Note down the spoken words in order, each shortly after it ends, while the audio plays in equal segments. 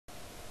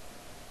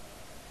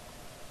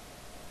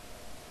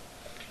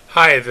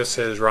Hi, this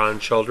is Ron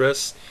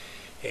Childress,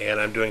 and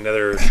I'm doing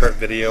another short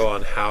video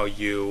on how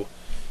you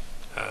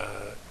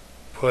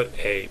put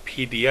a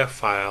PDF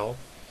file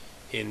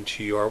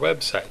into your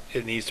website.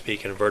 It needs to be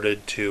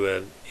converted to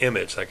an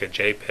image, like a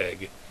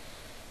JPEG,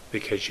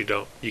 because you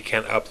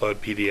can't upload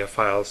PDF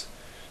files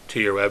to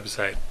your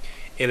website.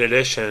 In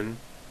addition,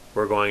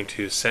 we're going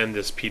to send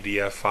this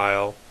PDF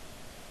file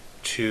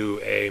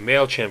to a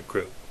MailChimp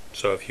group.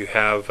 So if you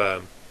have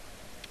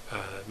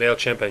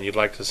MailChimp and you'd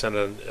like to send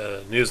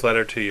a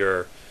newsletter to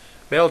your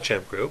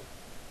MailChimp group,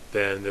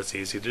 then that's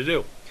easy to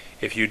do.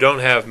 If you don't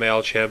have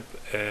MailChimp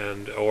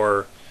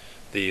or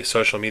the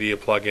social media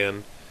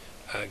plugin,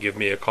 give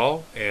me a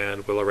call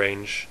and we'll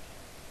arrange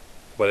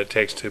what it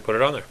takes to put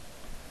it on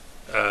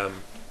there.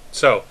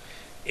 So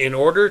in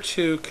order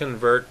to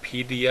convert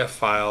PDF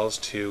files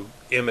to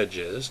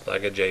images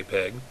like a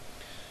JPEG,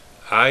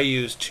 I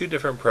use two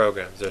different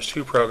programs. There's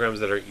two programs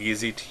that are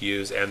easy to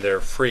use and they're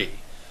free.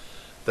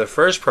 The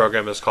first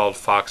program is called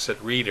Foxit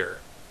Reader,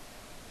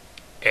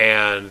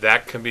 and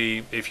that can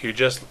be, if you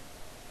just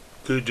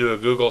do a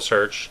Google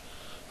search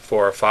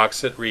for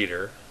Foxit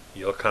Reader,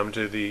 you'll come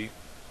to the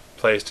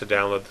place to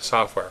download the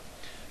software.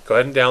 Go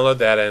ahead and download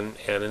that and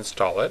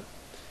install it.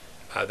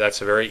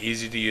 That's a very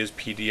easy to use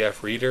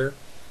PDF reader.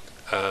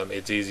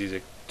 It's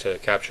easy to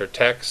capture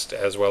text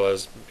as well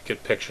as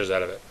get pictures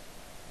out of it.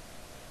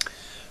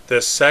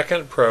 The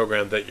second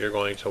program that you're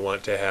going to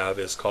want to have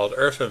is called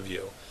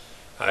IrfanView.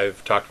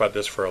 I've talked about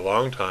this for a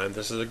long time.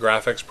 This is a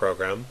graphics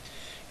program.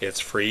 It's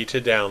free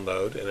to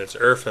download, and it's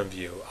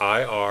IrfanView,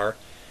 I-R-F-A-N-V-I-E-W,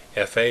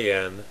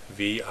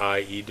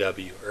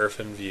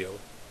 IrfanView.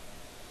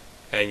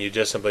 And you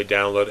just simply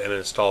download and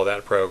install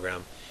that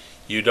program.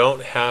 You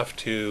don't have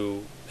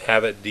to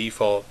have it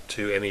default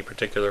to any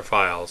particular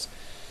files.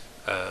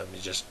 You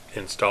just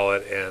install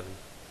it and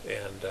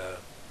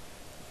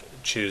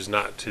choose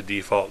not to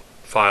default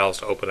files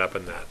to open up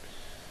in that.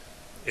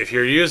 If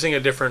you're using a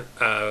different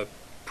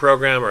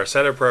program or a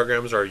set of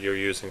programs, or you're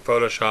using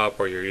Photoshop,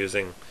 or you're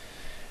using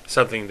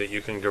something that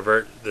you can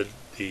convert the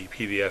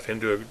PDF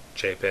into a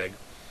JPEG,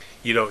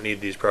 you don't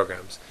need these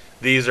programs.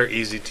 These are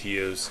easy to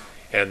use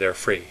and they're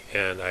free,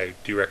 and I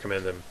do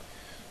recommend them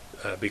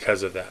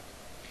because of that.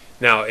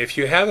 Now, if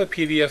you have a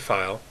PDF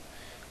file,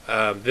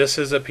 this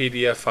is a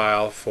PDF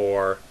file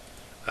for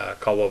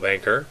Coldwell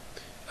Banker.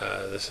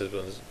 This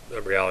is a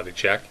reality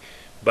check,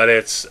 but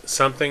it's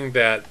something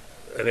that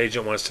an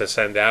agent wants to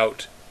send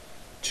out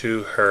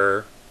to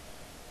her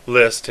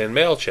list in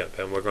MailChimp,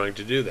 and we're going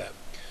to do that.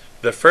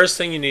 The first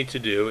thing you need to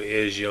do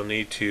is you'll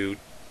need to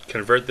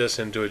convert this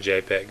into a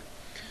JPEG.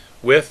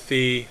 With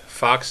the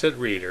Foxit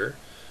Reader,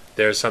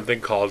 there's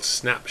something called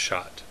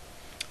Snapshot.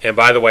 And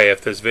by the way,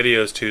 if this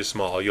video is too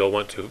small, you'll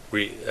want to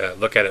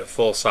look at it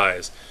full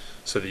size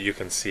so that you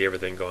can see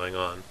everything going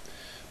on.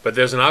 But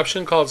there's an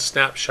option called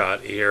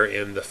Snapshot here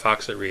in the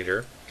Foxit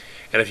Reader,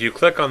 and if you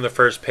click on the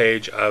first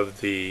page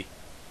of the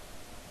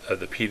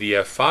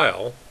PDF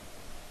file,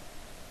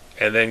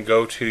 and then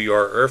go to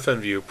your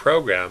IrfanView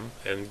program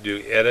and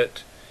do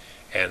edit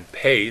and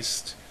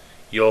paste,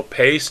 you'll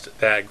paste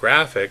that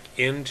graphic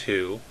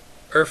into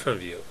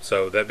IrfanView.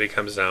 So that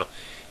becomes, now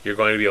you're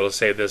going to be able to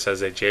save this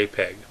as a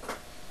JPEG.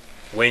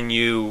 When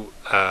you'll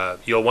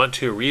want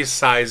to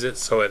resize it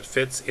so it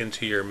fits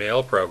into your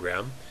mail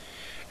program,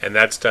 and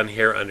that's done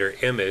here under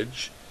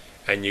Image,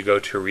 and you go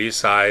to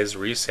Resize,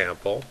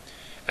 Resample,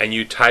 and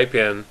you type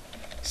in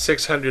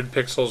 600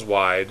 pixels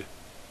wide,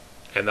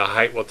 and the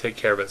height will take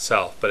care of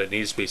itself, but it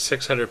needs to be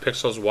 600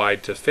 pixels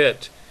wide to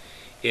fit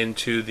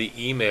into the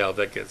email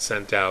that gets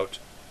sent out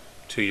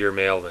to your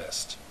mail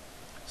list.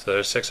 So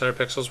there's 600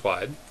 pixels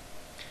wide,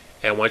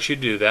 and once you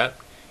do that,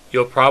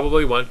 you'll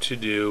probably want to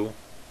do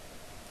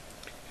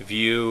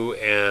View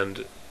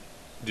and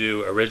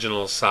do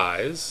Original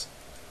Size,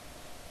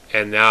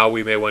 and now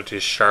we may want to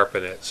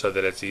sharpen it so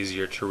that it's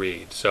easier to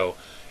read. So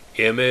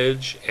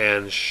Image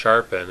and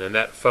Sharpen, and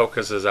that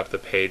focuses up the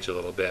page a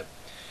little bit.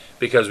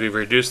 Because we've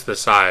reduced the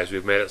size,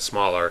 we've made it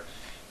smaller,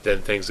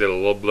 then things get a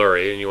little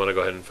blurry and you want to go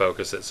ahead and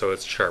focus it so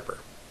it's sharper.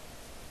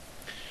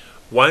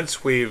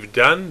 Once we've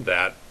done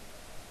that,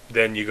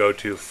 then you go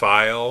to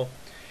File,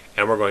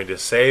 and we're going to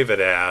save it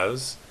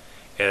as,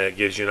 and it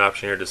gives you an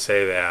option here to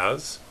save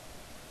as,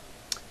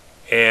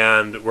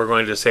 and we're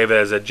going to save it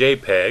as a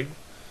JPEG,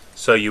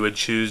 so you would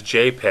choose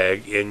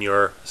JPEG in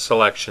your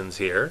selections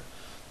here,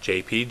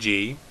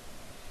 JPG,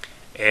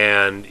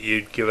 and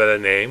you'd give it a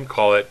name,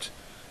 call it,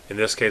 in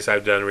this case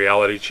I've done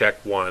Reality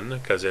Check 1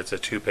 because it's a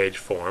two-page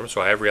form,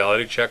 so I have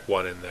Reality Check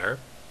 1 in there.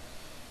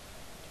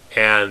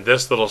 And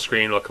this little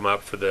screen will come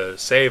up for the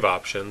save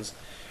options,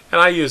 and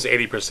I use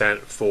 80%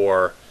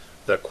 for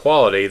the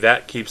quality.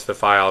 That keeps the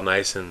file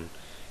nice and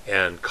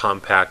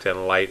compact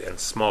and light and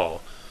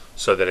small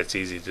so that it's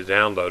easy to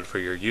download for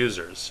your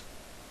users.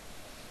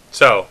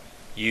 So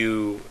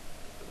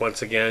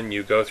once again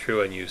you go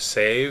through and you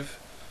save.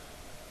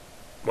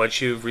 Once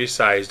you've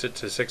resized it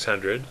to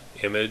 600,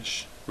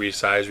 Image,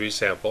 Resize,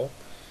 Resample,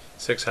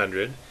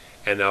 600,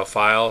 and now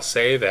File,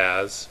 Save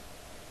As,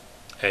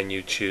 and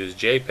you choose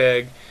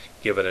JPEG.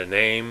 give it a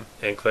name,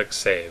 and click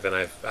Save. And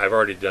I've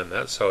already done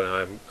that, so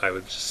now I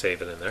would just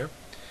save it in there.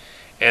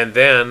 And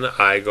then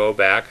I go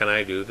back and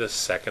I do the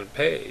second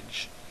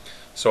page.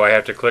 So I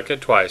have to click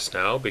it twice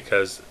now,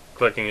 because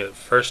clicking it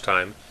first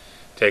time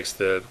takes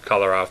the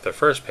color off the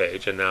first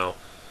page, and now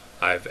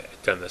I've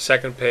done the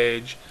second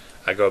page.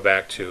 I go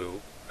back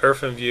to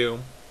OrphanView.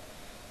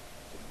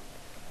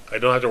 I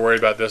don't have to worry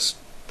about this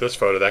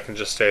photo. That can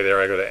just stay there.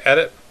 I go to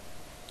Edit,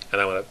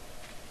 and I want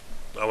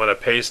to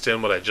paste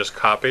in what I just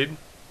copied.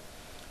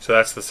 So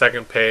that's the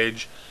second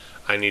page.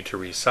 I need to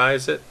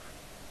resize it.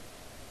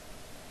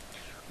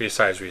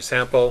 Resize,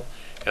 resample,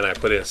 and I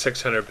put in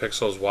 600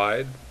 pixels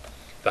wide.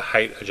 The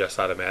height adjusts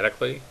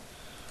automatically.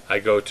 I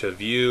go to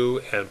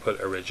View and put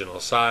Original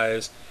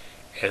Size,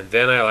 and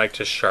then I like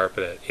to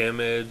sharpen it.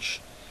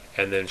 Image,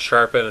 and then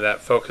sharpen, and that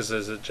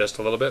focuses it just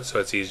a little bit so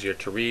it's easier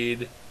to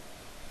read.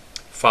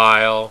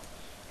 File,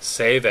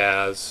 Save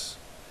As,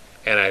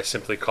 and I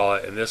simply call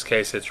it, in this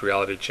case it's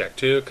Reality Check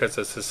 2, because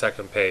it's the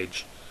second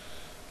page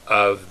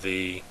of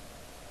the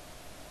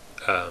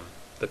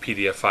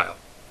PDF file.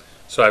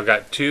 So I've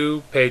got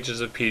 2 pages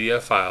of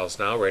PDF files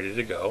now ready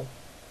to go.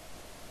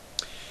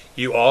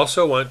 You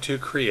also want to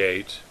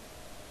create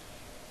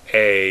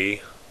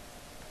a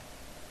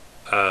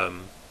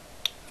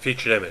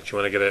featured image. You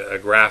want to get a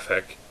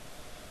graphic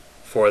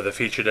for the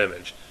featured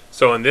image.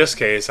 So in this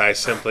case, I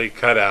simply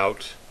cut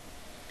out,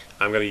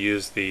 I'm going to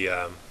use the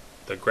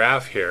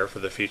graph here for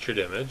the featured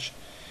image,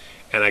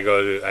 and I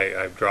go to,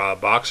 I draw a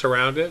box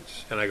around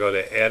it, and I go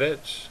to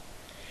Edit,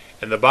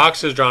 and the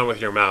box is drawn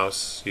with your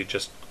mouse. You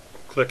just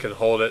click and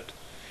hold it,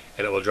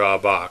 and it will draw a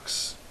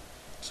box.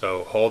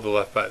 So hold the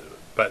left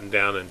button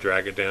down and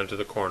drag it down to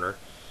the corner.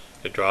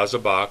 It draws a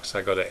box.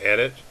 I go to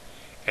Edit,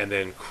 and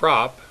then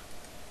Crop,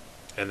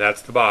 and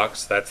that's the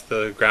box. That's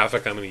the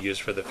graphic I'm going to use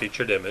for the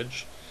featured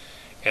image.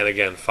 And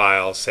again,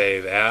 File,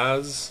 Save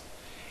As,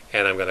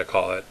 and I'm going to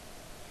call it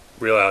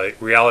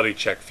Reality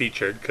Check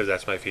Featured, because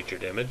that's my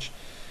featured image,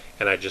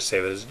 and I just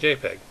save it as a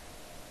JPEG.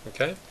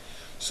 Okay,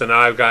 so now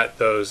I've got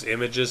those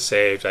images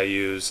saved. I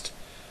used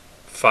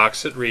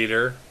Foxit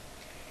Reader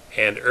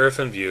and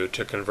OrphanView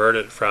to convert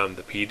it from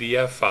the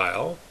PDF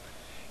file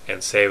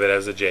and save it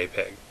as a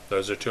JPEG.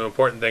 Those are 2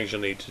 important things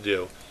you'll need to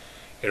do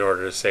in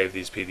order to save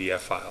these PDF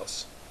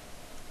files.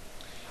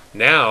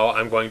 Now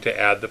I'm going to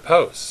add the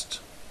post.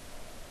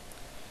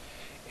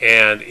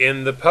 And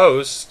in the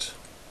post,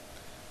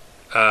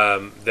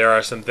 there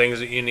are some things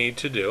that you need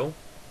to do.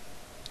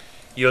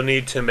 You'll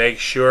need to make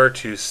sure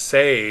to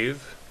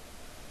save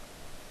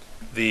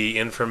the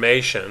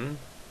information.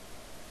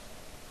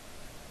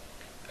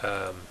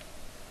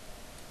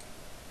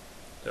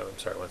 No, I'm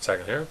sorry, 1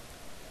 second here.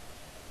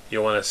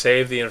 You'll want to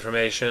save the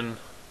information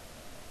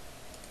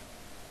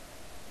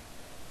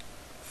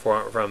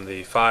from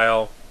the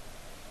file,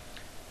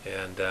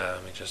 and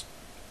let me just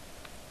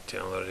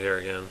download it here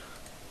again.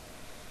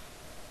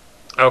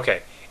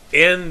 Okay,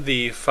 in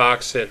the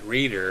Foxit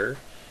Reader,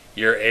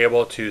 you're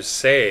able to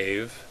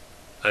save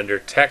under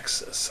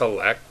Text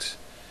Select.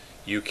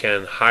 You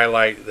can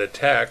highlight the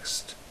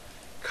text,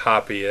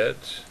 copy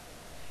it,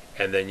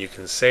 and then you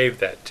can save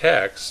that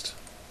text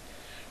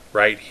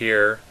right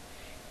here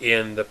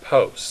in the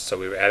post. So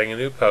we were adding a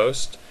new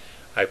post.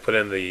 I put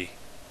in the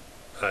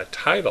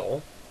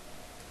title,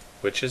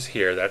 which is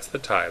here. That's the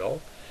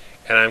title.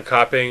 And I'm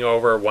copying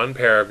over 1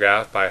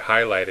 paragraph by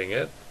highlighting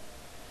it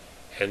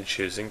and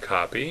choosing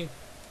Copy.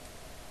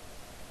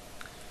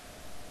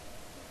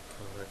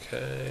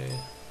 Okay.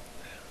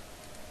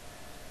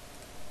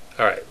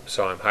 Alright,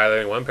 so I'm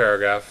highlighting 1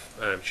 paragraph,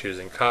 I'm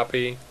choosing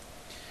Copy,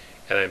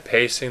 and I'm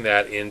pasting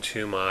that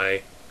into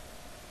my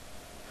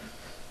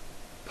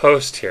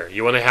post here.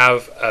 You want to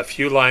have a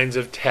few lines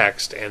of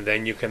text, and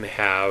then you can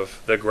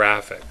have the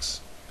graphics.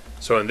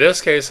 So in this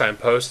case, I'm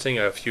posting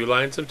a few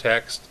lines of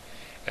text,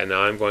 and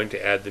now I'm going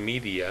to add the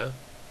media,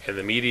 and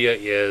the media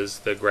is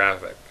the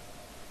graphic,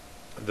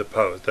 the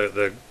post,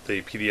 the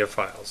PDF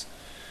files,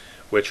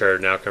 which are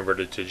now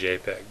converted to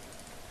JPEG.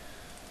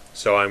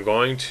 So I'm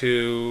going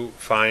to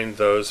find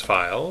those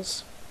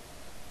files.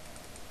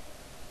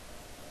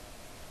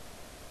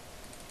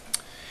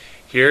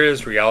 Here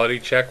is Reality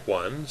Check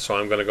 1, so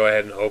I'm going to go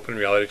ahead and open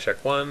Reality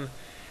Check 1,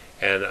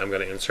 and I'm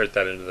going to insert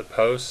that into the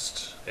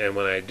post. And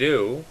when I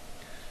do,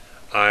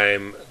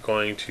 I'm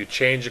going to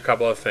change a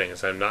couple of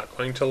things. I'm not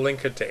going to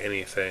link it to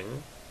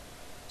anything,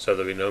 so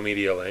there'll be no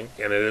media link,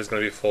 and it is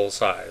going to be full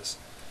size.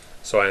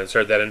 So I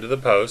insert that into the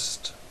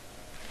post,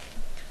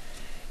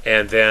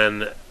 and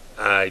then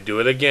I do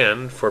it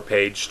again for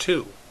page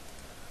 2.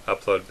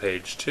 Upload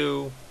page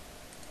 2,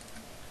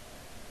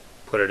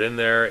 put it in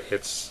there.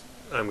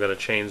 I'm going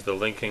to change the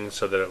linking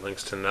so that it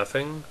links to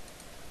nothing,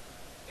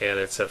 and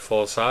it's at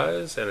full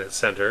size and it's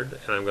centered,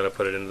 and I'm going to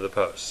put it into the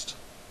post.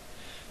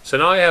 So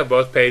now I have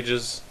both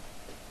pages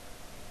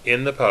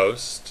in the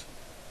post,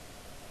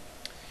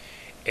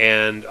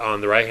 and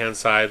on the right hand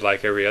side,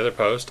 like every other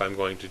post, I'm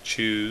going to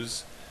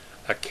choose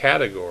a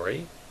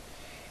category.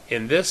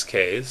 In this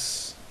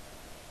case,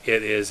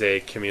 it is a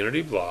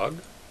community blog,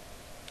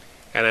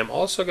 and I'm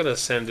also going to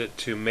send it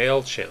to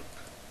MailChimp.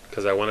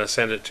 because I want to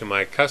send it to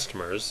my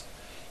customers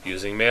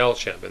using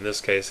MailChimp. In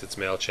this case, it's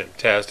MailChimp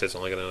Test. It's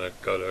only going to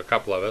go to a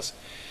couple of us.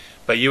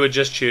 But you would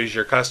just choose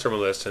your customer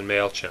list in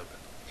MailChimp.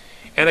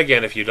 And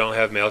again, if you don't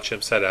have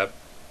MailChimp set up,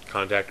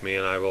 contact me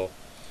and I will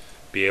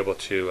be able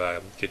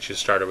to get you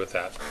started with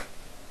that.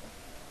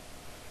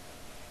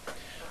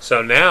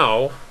 So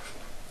now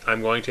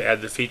I'm going to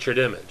add the featured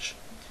image.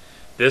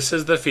 This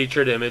is the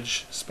featured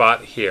image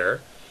spot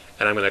here,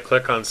 and I'm going to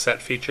click on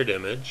Set Featured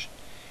Image,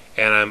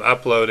 and I'm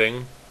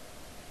uploading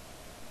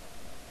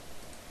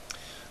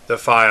the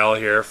file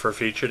here for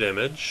featured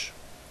image.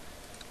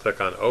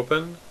 Click on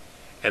Open,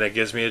 and it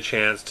gives me a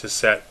chance to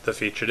set the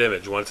featured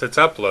image. Once it's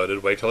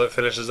uploaded, wait till it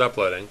finishes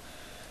uploading,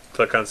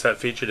 click on Set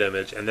Featured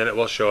Image, and then it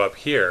will show up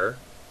here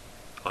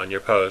on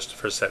your post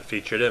for Set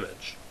Featured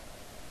Image.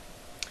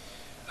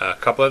 A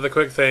couple of the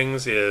quick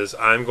things is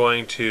I'm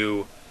going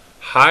to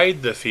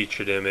hide the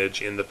featured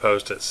image in the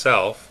post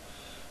itself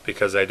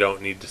because I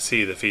don't need to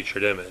see the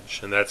featured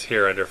image, and that's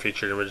here under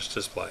Featured Image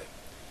Display.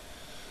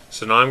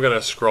 So now I'm going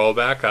to scroll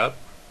back up,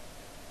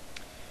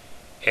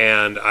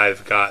 and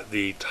I've got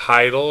the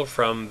title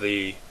from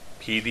the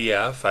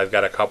PDF. I've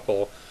got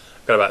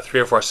about 3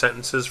 or 4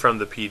 sentences from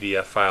the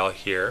PDF file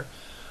here.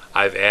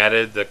 I've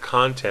added the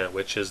content,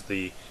 which is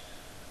the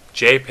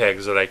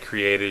JPEGs that I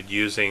created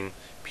using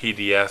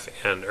PDF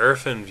and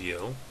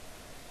IrfanView,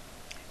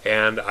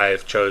 and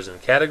I've chosen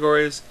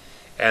categories,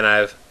 and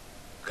I've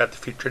got the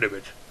featured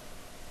image.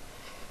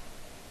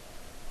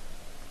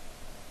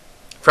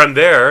 From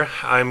there,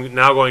 I'm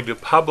now going to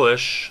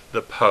publish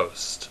the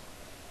post,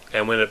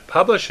 and when it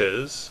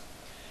publishes,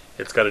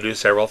 it's going to do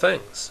several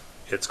things.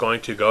 It's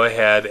going to go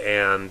ahead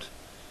and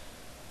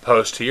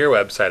post to your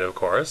website, of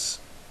course.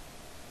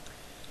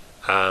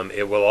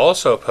 It will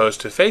also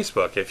post to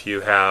Facebook if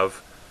you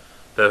have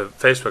the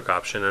Facebook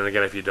option, and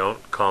again, if you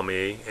don't, call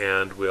me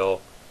and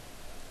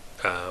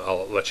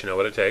I'll let you know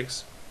what it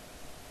takes.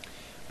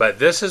 But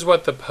this is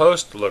what the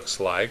post looks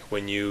like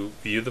when you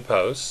view the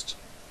post.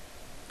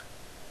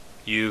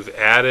 You've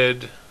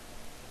added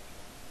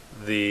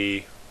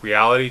the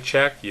reality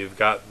check. You've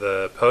got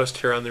the post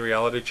here on the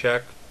reality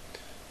check.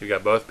 You've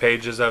got both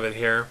pages of it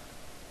here.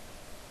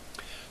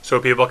 So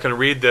people can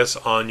read this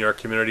on your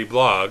community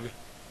blog,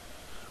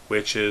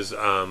 which is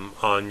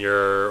on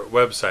your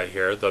website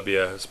here. There'll be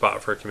a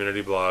spot for a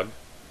community blog,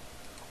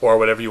 or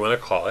whatever you want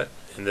to call it.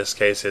 In this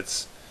case,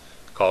 it's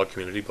called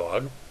community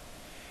blog.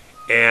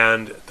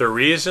 And the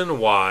reason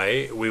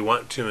why we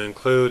want to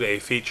include a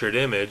featured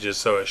image is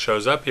so it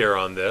shows up here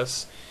on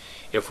this.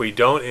 If we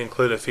don't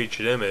include a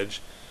featured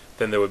image,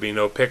 then there would be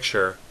no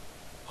picture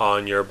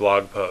on your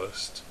blog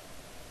post.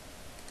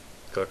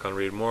 Click on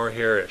Read More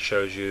here. It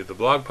shows you the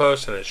blog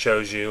post, and it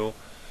shows you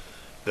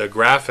the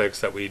graphics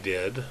that we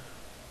did.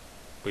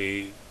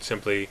 We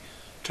simply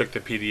took the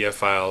PDF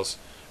files,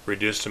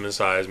 reduced them in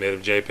size, made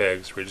them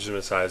JPEGs, reduced them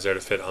in size there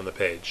to fit on the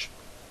page.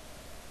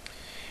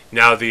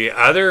 Now the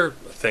other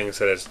things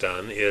that it's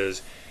done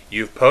is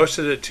you've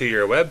posted it to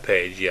your web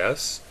page,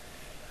 yes,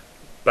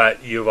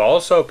 but you've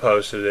also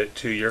posted it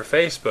to your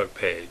Facebook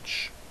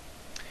page.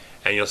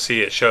 And you'll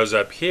see it shows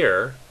up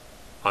here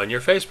on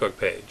your Facebook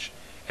page.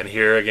 And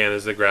here again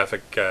is the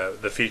graphic,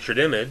 the featured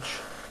image.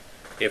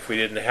 If we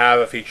didn't have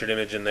a featured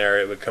image in there,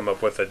 it would come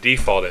up with a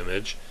default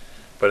image.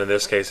 But in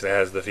this case, it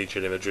has the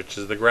featured image, which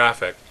is the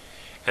graphic.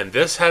 And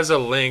this has a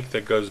link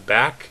that goes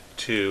back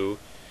to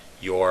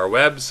your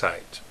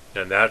website.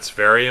 And that's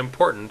very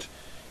important.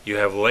 You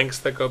have links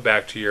that go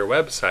back to your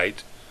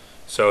website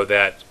so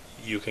that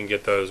you can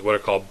get those what are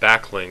called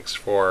backlinks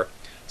for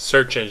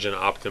search engine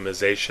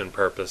optimization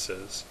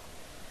purposes.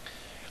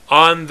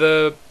 On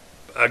the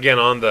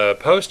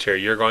post here,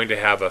 you're going to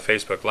have a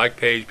Facebook like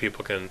page.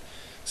 People can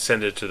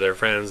send it to their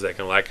friends. They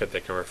can like it.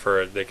 They can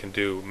refer it. They can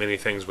do many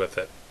things with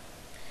it.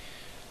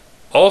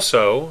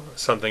 Also,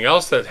 something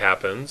else that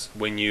happens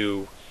when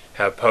you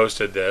have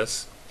posted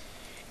this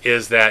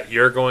is that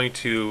you're going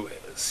to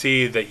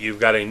see that you've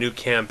got a new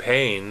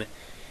campaign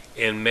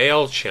in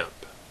MailChimp.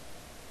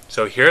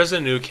 So here's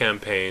a new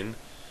campaign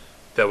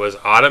that was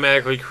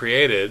automatically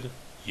created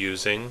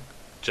using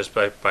just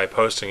by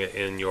posting it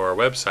in your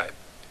website.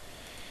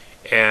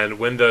 And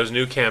when those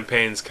new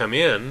campaigns come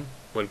in,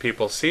 when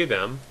people see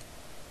them,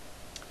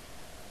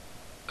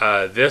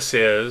 this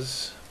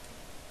is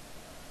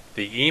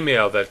the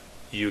email that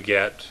you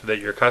get, that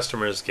your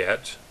customers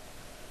get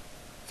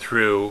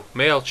through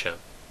MailChimp.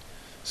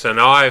 So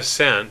now I've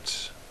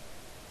sent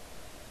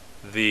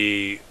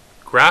the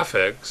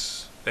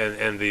graphics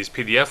and these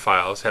PDF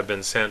files have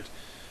been sent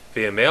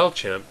via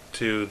MailChimp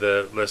to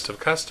the list of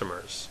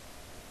customers.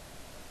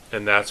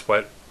 And that's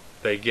what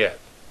they get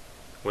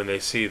when they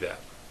see that.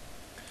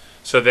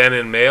 So then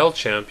in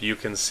MailChimp you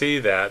can see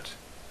that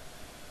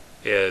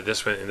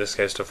this went in this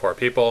case to 4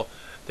 people.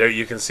 There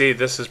you can see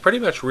this is pretty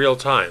much real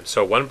time.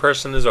 So one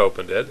person has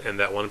opened it, and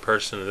that one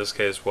person in this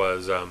case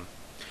was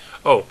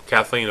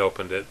Kathleen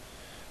opened it.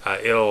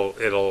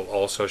 It'll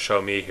also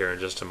show me here in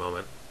just a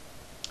moment.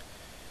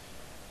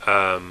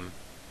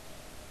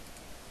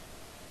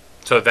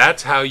 So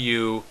that's how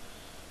you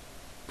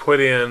put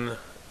in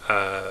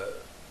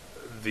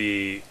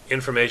the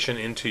information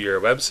into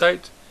your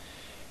website,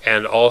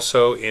 and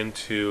also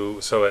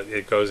so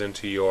it goes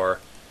into your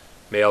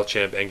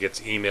MailChimp and gets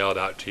emailed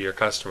out to your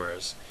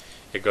customers.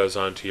 It goes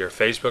onto your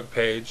Facebook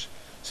page,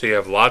 so you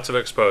have lots of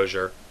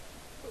exposure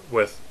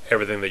with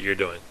everything that you're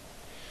doing.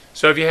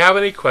 So if you have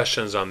any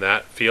questions on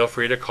that, feel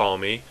free to call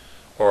me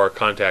or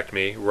contact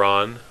me,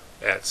 Ron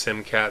at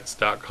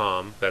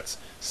simcats.com. That's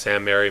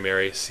Sam Mary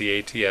Mary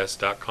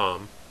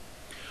CATS.com.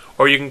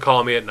 Or you can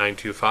call me at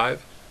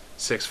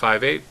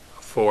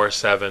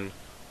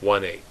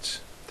 925-658-4718.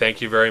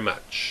 Thank you very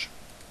much.